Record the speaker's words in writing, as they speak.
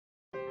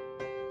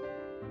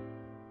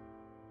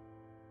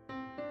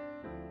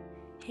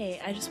Hey,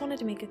 I just wanted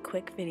to make a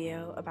quick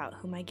video about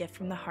who my gift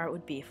from the heart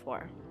would be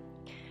for.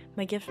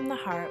 My gift from the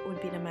heart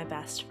would be to my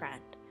best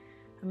friend.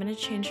 I'm going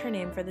to change her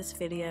name for this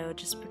video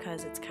just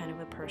because it's kind of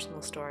a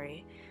personal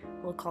story.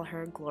 We'll call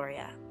her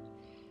Gloria.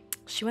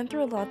 She went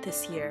through a lot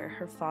this year.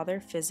 Her father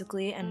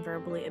physically and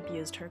verbally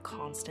abused her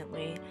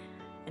constantly,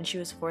 and she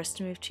was forced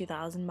to move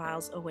 2,000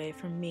 miles away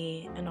from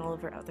me and all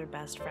of her other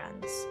best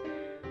friends.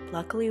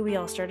 Luckily, we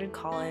all started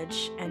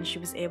college, and she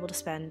was able to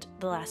spend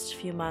the last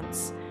few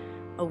months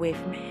away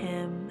from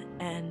him,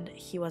 and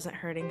he wasn't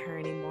hurting her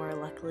anymore,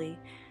 luckily.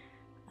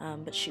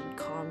 But she would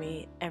call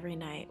me every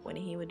night when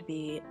he would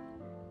be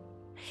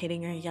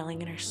hitting her,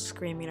 yelling at her,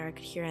 screaming at her. I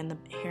could hear him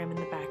in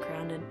the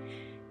background, and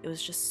it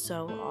was just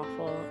so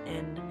awful.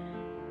 And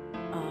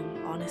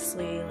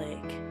honestly,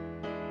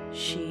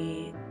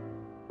 she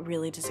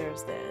really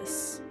deserves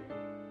this.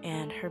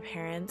 And her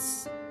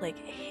parents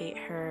hate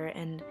her,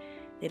 and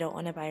they don't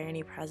want to buy her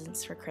any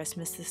presents for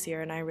Christmas this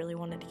year, and I really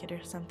wanted to get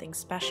her something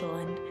special,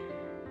 and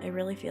I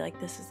really feel like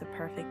this is the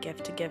perfect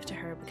gift to give to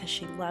her because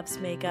she loves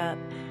makeup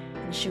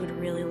and she would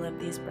really love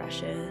these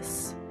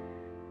brushes.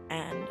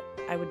 And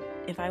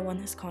if I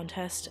won this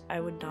contest, I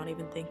would not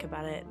even think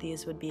about it.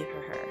 These would be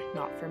for her,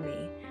 not for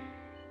me.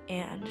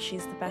 And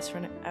she's the best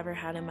friend I've ever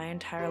had in my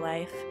entire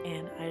life,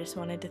 and I just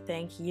wanted to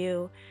thank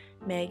you,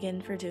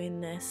 Megan, for doing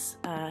this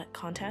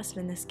contest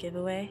and this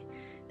giveaway.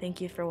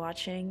 Thank you for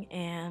watching,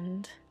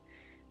 and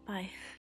bye.